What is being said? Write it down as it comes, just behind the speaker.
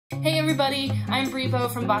Hey everybody, I'm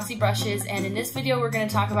BriBo from Bossy Brushes, and in this video we're going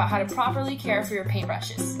to talk about how to properly care for your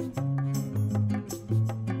paintbrushes.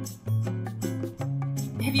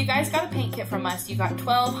 If you guys got a paint kit from us, you got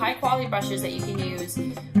 12 high quality brushes that you can use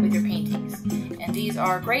with your paintings. And these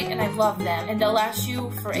are great and I love them, and they'll last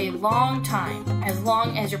you for a long time, as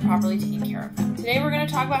long as you're properly taking care of them. Today we're going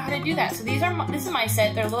to talk about how to do that. So this is my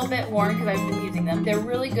set. They're a little bit worn because I've been using them. They're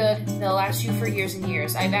really good. They'll last you for years and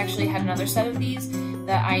years. I've actually had another set of these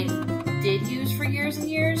that I did use for years and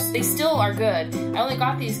years. They still are good. I only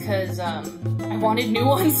got these because I wanted new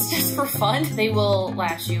ones just for fun. They will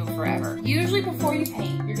last you forever. Usually before you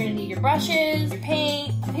paint, you're gonna need your brushes, your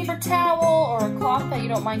paint, a paper towel, or a cloth that you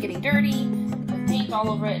don't mind getting dirty, with paint all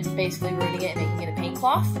over it and basically ruining it and making it a paint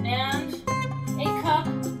cloth, and a cup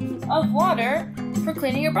of water for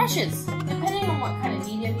cleaning your brushes. Depending on what kind of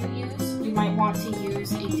medium you use, you might want to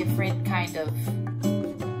use a different kind of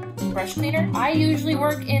brush cleaner. I usually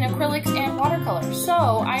work in acrylics and watercolor, so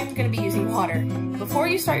I'm going to be using water. Before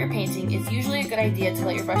you start your painting, it's usually a good idea to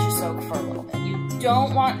let your brushes soak for a little bit. You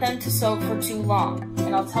don't want them to soak for too long,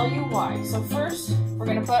 and I'll tell you why. So first, we're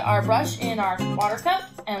going to put our brush in our water cup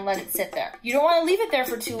and let it sit there. You don't want to leave it there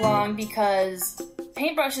for too long because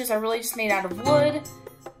paintbrushes are really just made out of wood,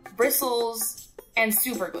 bristles, and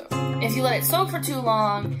super glue. If you let it soak for too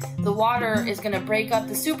long, the water is going to break up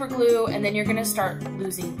the super glue and then you're going to start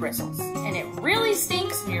losing bristles. And it really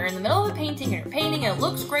stinks when you're in the middle of a painting and you're painting and it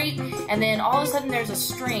looks great, and then all of a sudden there's a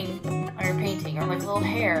string on your painting or like a little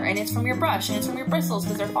hair, and it's from your brush and it's from your bristles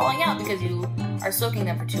because they're falling out because you are soaking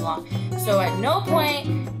them for too long. So at no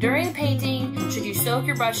point during the painting should you soak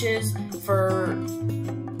your brushes for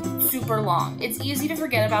super long. It's easy to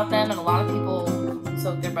forget about them, and a lot of people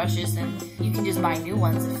soak their brushes and you can just buy new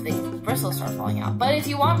ones if the bristles start falling out. But if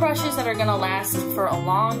you want brushes that are gonna last for a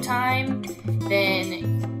long time,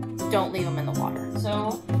 then don't leave them in the water.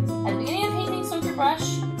 So at the beginning of painting, soak your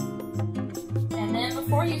brush, and then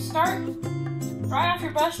before you start, dry off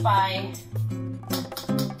your brush by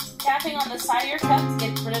tapping on the side of your cup to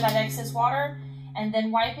get rid of that excess water, and then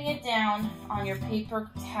wiping it down on your paper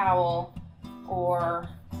towel or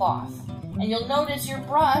cloth. And you'll notice your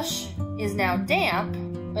brush is now damp,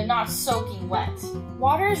 but not soaking wet.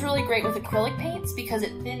 Water is really great with acrylic paints because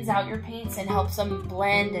it thins out your paints and helps them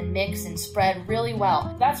blend and mix and spread really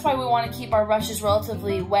well. That's why we want to keep our brushes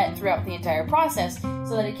relatively wet throughout the entire process,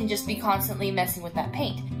 so that it can just be constantly messing with that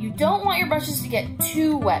paint. You don't want your brushes to get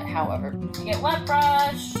too wet, however. You get a wet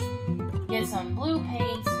brush, get some blue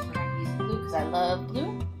paint. We're going to use blue because I love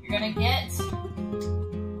blue. You're going to get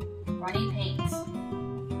runny paint.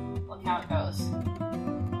 Look how it goes.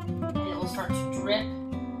 And it will start to drip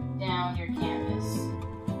down your canvas.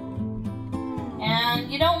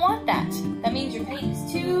 And you don't want that. That means your paint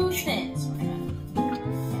is too thin. So we're going to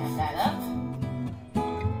add that up.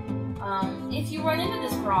 If you run into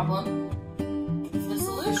this problem, the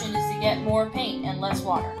solution is to get more paint and less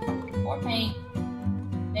water. More paint,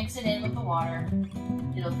 mix it in with the water,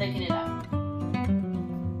 it'll thicken it up.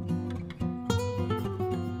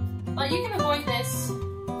 But you can avoid this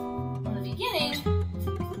from the beginning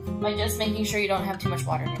by just making sure you don't have too much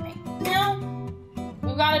water in your paint. Now,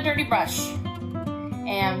 we've got a dirty brush,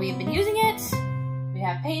 and we've been using it. We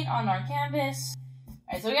have paint on our canvas.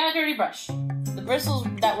 Alright, so we got a dirty brush. The bristles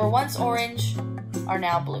that were once orange are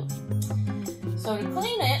now blue. So to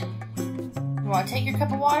clean it, you want to take your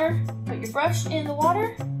cup of water, put your brush in the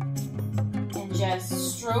water, and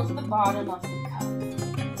just stroke the bottom of the cup.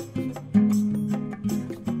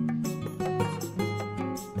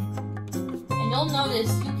 And you'll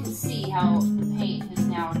notice, you can see how the paint has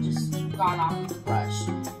now just gone off of the brush,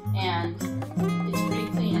 and it's pretty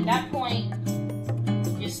clean. At that point,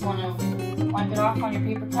 you just want to wipe it off on your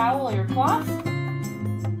paper towel or your cloth,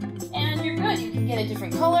 and you're good. You can get a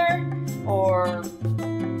different color or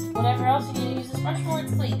whatever else you need to use this brush for.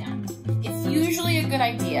 It's clean now. It's usually a good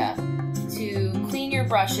idea to clean your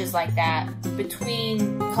brushes like that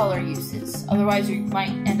between color uses. Otherwise, you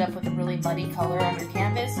might end up with a really muddy color on your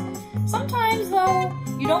canvas. Sometimes, though,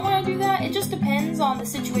 you don't want to do that. It just depends on the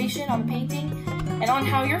situation, on the painting, and on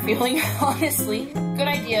how you're feeling, honestly. Good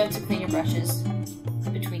idea to clean your brushes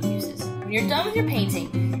between uses. When you're done with your painting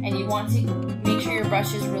and you want to make sure your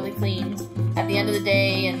brush is really clean at the end of the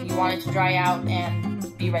day and you want it to dry out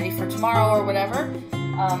and be ready for tomorrow or whatever,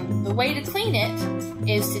 the way to clean it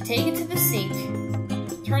is to take it to the sink,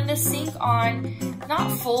 turn the sink on,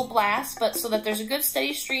 not full blast, but so that there's a good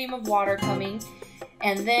steady stream of water coming,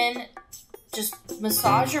 and then just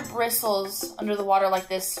massage your bristles under the water like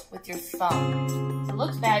this with your thumb. It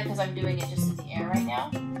looks bad because I'm doing it just in the air right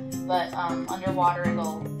now, but underwater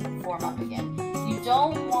it'll form up again. You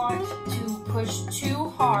don't want to push too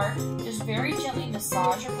hard. Just very gently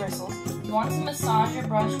massage your bristles. You want to massage your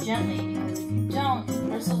brush gently because if you don't, the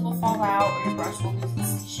bristles will fall out or your brush will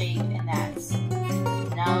lose its shape, and that's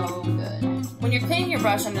no good. When you're cleaning your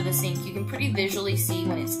brush under the sink, you can pretty visually see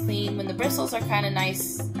when it's clean. When the bristles are kind of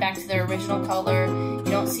nice, back to their original color, you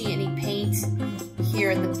don't see any paint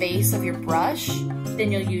here at the base of your brush, then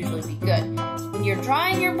you'll usually be good. When you're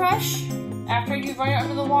drying your brush, after you've run it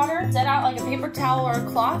under the water, set out like a paper towel or a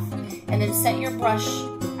cloth, and then set your brush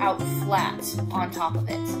out flat on top of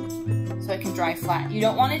it, so it can dry flat. You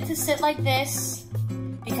don't want it to sit like this,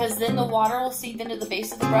 because then the water will seep into the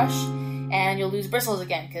base of the brush, and you'll lose bristles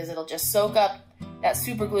again, because it'll just soak up that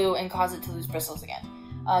super glue and cause it to lose bristles again.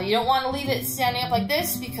 You don't want to leave it standing up like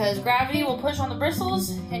this, because gravity will push on the bristles,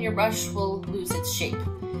 and your brush will lose its shape.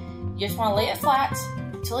 You just want to lay it flat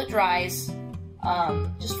until it dries,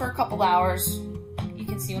 just for a couple hours. You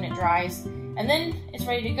can see when it dries, and then it's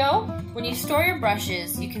ready to go. When you store your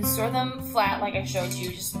brushes, you can store them flat like I showed you,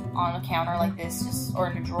 just on a counter like this, or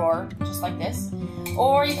in a drawer, just like this.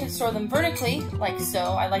 Or you can store them vertically, like so.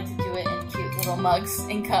 I like to do it in cute little mugs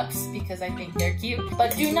and cups because I think they're cute.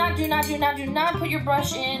 But do not put your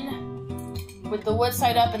brush in with the wood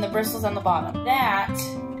side up and the bristles on the bottom. That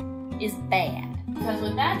is bad. Because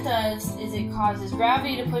what that does is it causes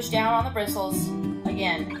gravity to push down on the bristles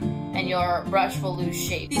again, and your brush will lose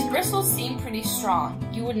shape. These bristles seem pretty strong.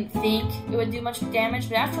 You wouldn't think it would do much damage,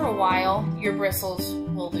 but after a while, your bristles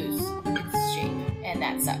will lose its shape, and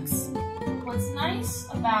that sucks. What's nice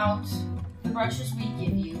about the brushes we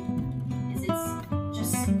give you is it's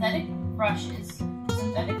just synthetic brushes,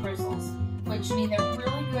 synthetic bristles, which mean they're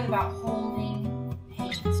really good about holding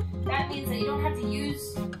paint. That means that you don't have to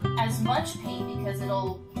use as much paint because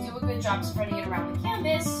it'll do a good job spreading it around the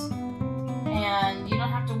canvas, and you don't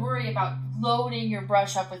have to worry about loading your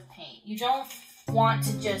brush up with paint. You don't want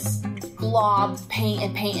to just glob paint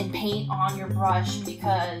and paint and paint on your brush,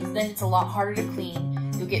 because then it's a lot harder to clean.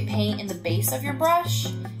 You'll get paint in the base of your brush,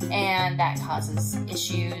 and that causes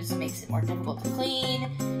issues, makes it more difficult to clean,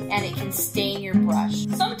 and it can stain your brush.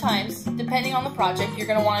 Sometimes, depending on the project, you're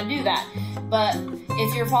going to want to do that. But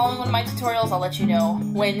if you're following one of my tutorials, I'll let you know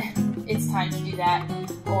when it's time to do that,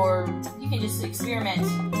 or you can just experiment,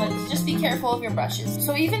 but just be careful of your brushes.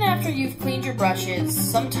 So even after you've cleaned your brushes,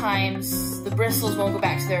 sometimes the bristles won't go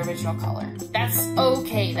back to their original color. That's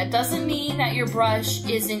okay. That doesn't mean that your brush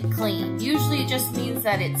isn't clean. Usually it just means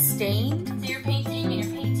that it's stained. So you're painting and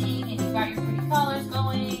you've got your pretty colors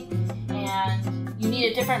going, and you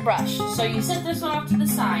need a different brush. So you set this one off to the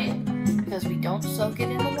side, because we don't soak it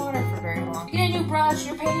in the water for very long. You get a new brush,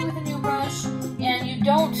 you're painting with a new brush, and you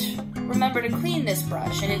don't remember to clean this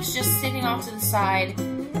brush, and it's just sitting off to the side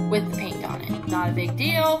with the paint on it. Not a big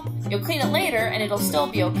deal. You'll clean it later and it'll still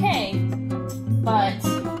be okay, but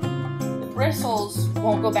the bristles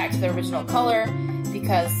won't go back to their original color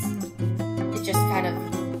because it just kind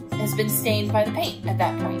of has been stained by the paint at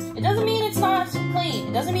that point. It doesn't mean it's not clean.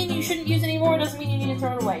 It doesn't mean you shouldn't use it anymore. It doesn't mean you need to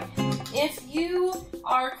throw it away. If you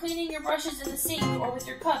are cleaning your brushes in the sink or with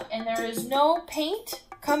your cup and there is no paint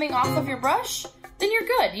coming off of your brush, then you're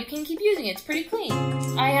good. You can keep using it. It's pretty clean.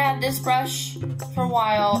 I had this brush for a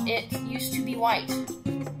while. It used to be white,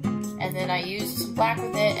 and then I used some black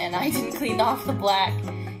with it, and I didn't clean off the black,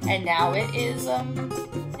 and now it is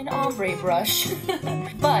an ombre brush.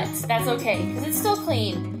 But that's okay, because it's still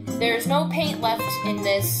clean. There's no paint left in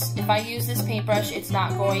this. If I use this paintbrush, it's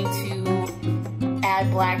not going to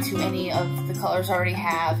add black to any of the colors I already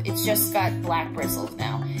have. It's just got black bristles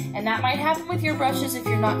now. And that might happen with your brushes if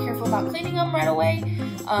you're not careful about cleaning them right away.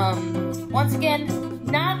 Once again,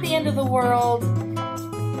 not the end of the world,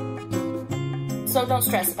 so don't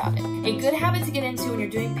stress about it. A good habit to get into when you're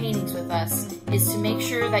doing paintings with us is to make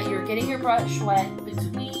sure that you're getting your brush wet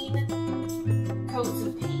between coats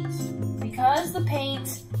of paint. Because the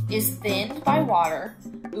paint is thinned by water,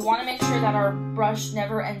 we want to make sure that our brush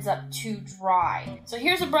never ends up too dry. So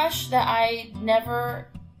here's a brush that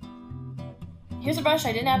Here's a brush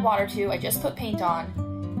I didn't add water to, I just put paint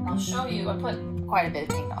on. I'll show you, I put quite a bit of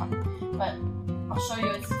paint on, but I'll show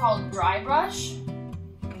you, it's called Dry Brush,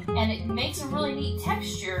 and it makes a really neat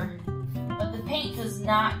texture, but the paint does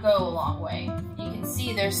not go a long way. You can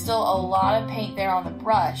see there's still a lot of paint there on the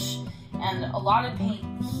brush, and a lot of paint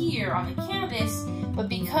here on the canvas, but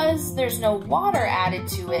because there's no water added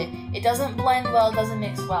to it, it doesn't blend well, it doesn't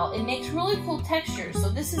mix well. It makes really cool textures, so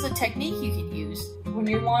this is a technique you can use when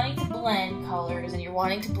you're wanting to blend colors and you're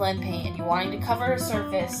wanting to blend paint and you're wanting to cover a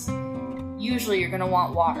surface. Usually you're going to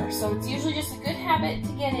want water, so it's usually just a good habit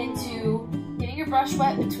to get into getting your brush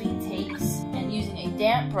wet between takes and using a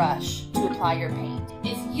damp brush to apply your paint.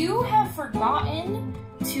 If you have forgotten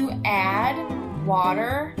to add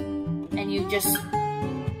water and you just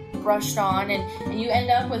brushed on and you end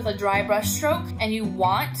up with a dry brush stroke and you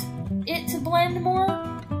want it to blend more,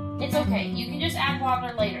 it's okay. You can just add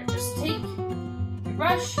water later. Just take your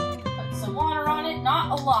brush, put some water on it,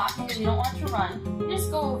 not a lot because you don't want it to run.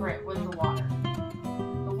 Just go over it with the water.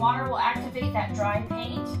 The water will activate that dry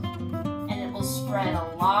paint and it will spread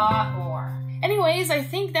a lot more. Anyways, I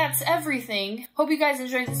think that's everything. Hope you guys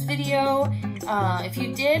enjoyed this video. If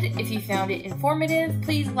you did, if you found it informative,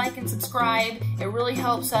 please like and subscribe. It really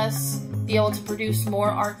helps us be able to produce more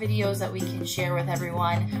art videos that we can share with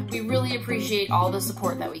everyone. We really appreciate all the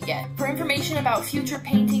support that we get. For information about future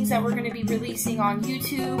paintings that we're going to be releasing on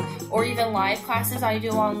YouTube or even live classes I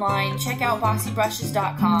do online, check out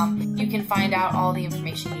bossybrushes.com. You can find out all the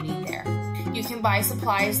information you need there. You can buy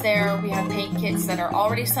supplies there. We have paint kits that are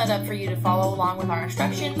already set up for you to follow along with our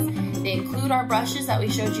instructions. They include our brushes that we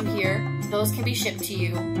showed you here. Those can be shipped to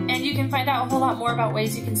you. And you can find out a whole lot more about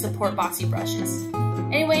ways you can support Bossy Brushes.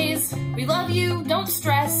 Anyways, we love you, don't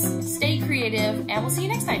stress, stay creative, and we'll see you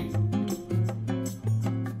next time.